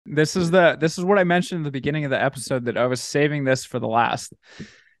this is what I mentioned at the beginning of the episode, that I was saving this for the last.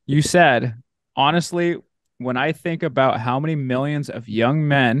 You said, honestly, when I think about how many millions of young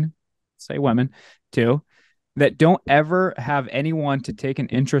men, say women too, that don't ever have anyone to take an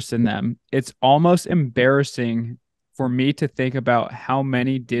interest in them, it's almost embarrassing for me to think about how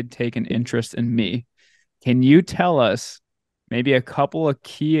many did take an interest in me. Can you tell us maybe a couple of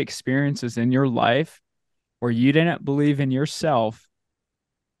key experiences in your life where you didn't believe in yourself,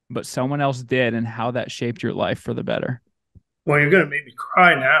 but someone else did, and how that shaped your life for the better? Well, you're going to make me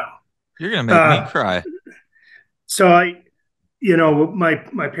cry now. You're gonna make me Uh, cry. so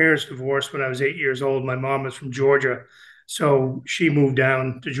my parents divorced when I was 8 years old. My mom was from Georgia, so she moved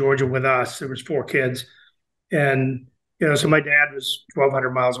down to Georgia with us. There was four kids, and so my dad was 1,200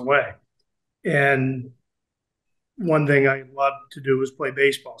 miles away. And one thing I loved to do was play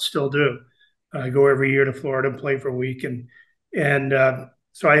baseball. Still do. I go every year to Florida and play for a week, and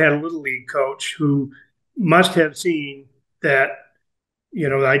so I had a little league coach who must have seen that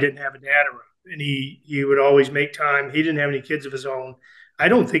I didn't have a dad around, and he would always make time. He didn't have any kids of his own. I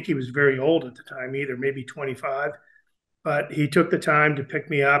don't think he was very old at the time either, maybe 25, but he took the time to pick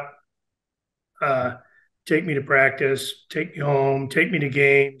me up, uh, take me to practice, take me home, take me to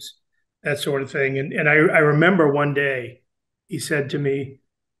games, that sort of thing. And I remember one day he said to me,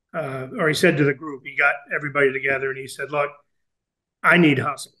 or he said to the group, he got everybody together and he said, "Look, I need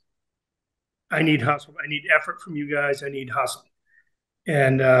hustle. I need hustle. I need effort from you guys. I need hustle."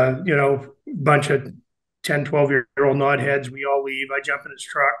 And a bunch of 10, 12-year-old knotheads, we all leave. I jump in his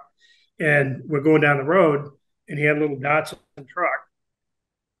truck and we're going down the road, and he had a little Datsun truck,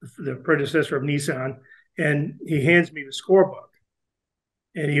 the predecessor of Nissan, and he hands me the scorebook,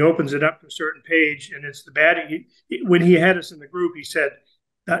 and he opens it up to a certain page, and it's the batting. When he had us in the group, he said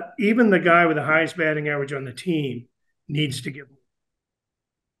that even the guy with the highest batting average on the team needs to give.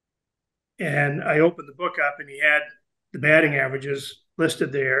 And I opened the book up, and he had the batting averages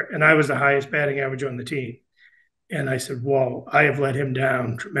listed there, and I was the highest batting average on the team. And I said, "Whoa, I have let him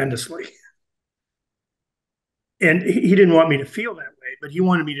down tremendously." And he didn't want me to feel that way, but he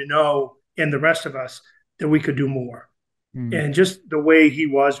wanted me to know, and the rest of us, that we could do more. Mm. And just the way he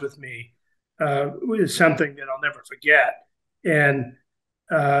was with me is something that I'll never forget. And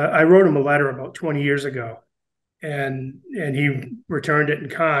I wrote him a letter about 20 years ago, and he returned it in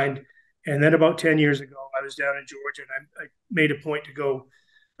kind. And then about 10 years ago, I was down in Georgia, and I made a point to go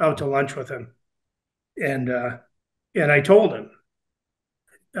out to lunch with him. And I told him,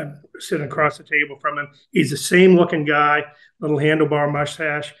 I'm sitting across the table from him. He's the same looking guy, little handlebar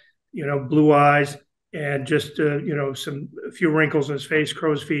mustache, blue eyes, and just a few wrinkles in his face,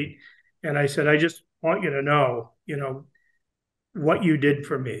 crow's feet. And I said, "I just want you to know, what you did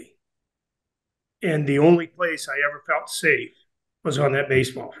for me. And the only place I ever felt safe was on that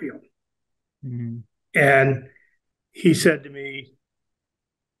baseball field." Mm-hmm. And he said to me,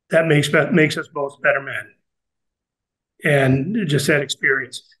 "That makes us both better men." And just that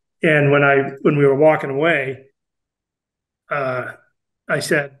experience. And when we were walking away, I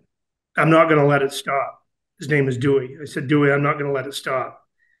said, "I'm not going to let it stop." His name is Dewey. I said, "Dewey, I'm not going to let it stop."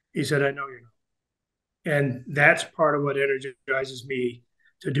 He said, "I know you're not." And that's part of what energizes me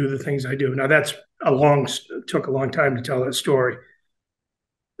to do the things I do. Now took a long time to tell that story.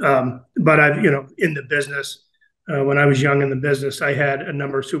 But I've, in the business, when I was young in the business, I had a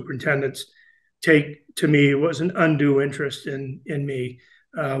number of superintendents take to me was an undue interest in me.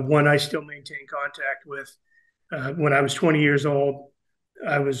 One I still maintain contact with. When I was 20 years old,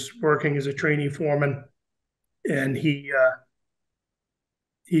 I was working as a trainee foreman, and he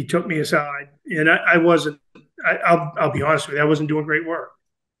took me aside, and I wasn't. I'll be honest with you, I wasn't doing great work.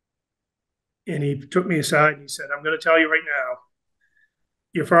 And he took me aside and he said, "I'm going to tell you right now,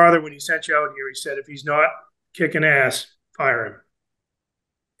 your father, when he sent you out here, he said, if he's not kicking ass, fire him."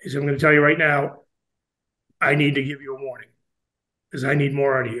 He said, "I'm going to tell you right now, I need to give you a warning because I need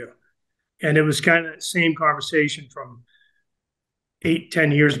more out of you." And it was kind of the same conversation from 8,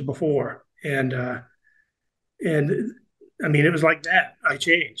 10 years before. And I mean, it was like that. I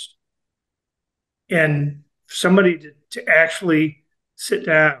changed. And somebody to actually sit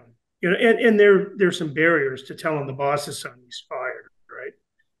down, and there's some barriers to telling the boss's son he's fired, right?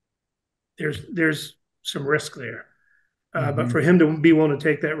 There's some risk there. But Mm-hmm. for him to be willing to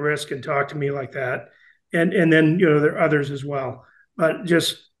take that risk and talk to me like that, and then there are others as well. But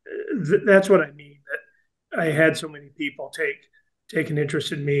just that's what I mean. That I had so many people take an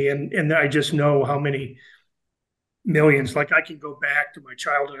interest in me, and I just know how many millions. Like I can go back to my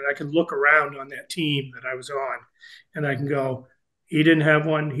childhood. I can look around on that team that I was on, and I can go, he didn't have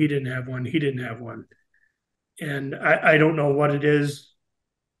one. He didn't have one. He didn't have one. And I don't know what it is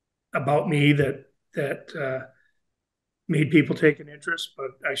about me that made people take an interest.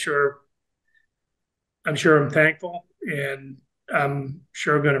 But I'm sure I'm thankful, and I'm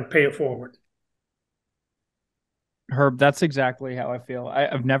sure going to pay it forward. Herb, that's exactly how I feel.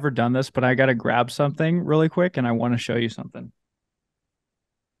 I've never done this, but I got to grab something really quick and I want to show you something.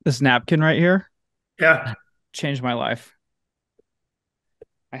 This napkin right here Yeah, changed my life.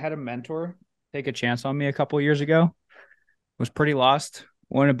 I had a mentor take a chance on me a couple of years ago. Was pretty lost,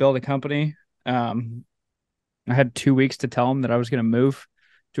 wanted to build a company. Um, I had 2 weeks to tell him that I was going to move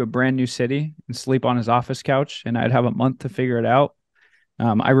to a brand new city and sleep on his office couch, and I'd have a month to figure it out.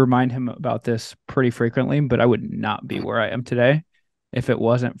 I remind him about this pretty frequently, but I would not be where I am today if it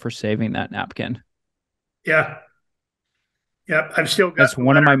wasn't for saving that napkin. yeah, yeah. I've still got That's the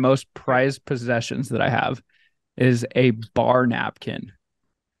one of my letter. most prized possessions that I have is a bar napkin,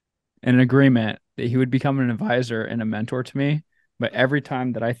 an agreement that he would become an advisor and a mentor to me. But every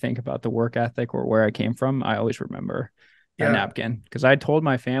time that I think about the work ethic or where I came from, I always remember that Yeah, napkin because I told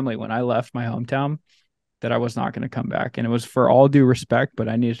my family when I left my hometown that I was not going to come back. And it was for all due respect, but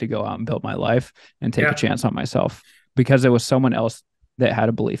I needed to go out and build my life and take a yeah, chance on myself because it was someone else that had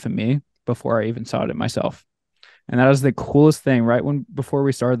a belief in me before I even saw it in myself. And that was the coolest thing, right? When before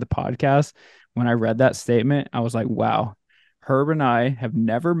we started the podcast, when I read that statement, I was like, wow, Herb and I have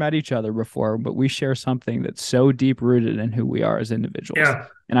never met each other before, but we share something that's so deep rooted in who we are as individuals. yeah.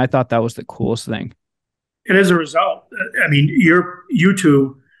 And I thought that was the coolest thing. And as a result, I mean, you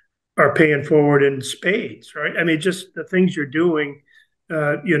two are paying forward in spades, right? I mean, just the things you're doing,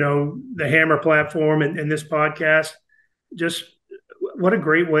 the Hammer platform and this podcast, just what a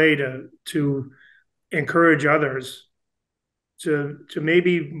great way to encourage others to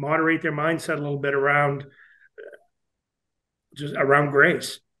maybe moderate their mindset a little bit around just around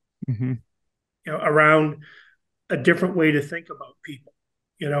grace, Mm-hmm. around a different way to think about people.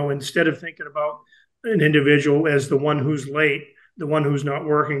 Instead of thinking about an individual as the one who's late, the one who's not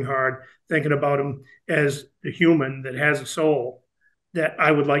working hard, thinking about him as the human that has a soul that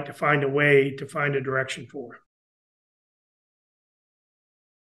I would like to find a way to find a direction for.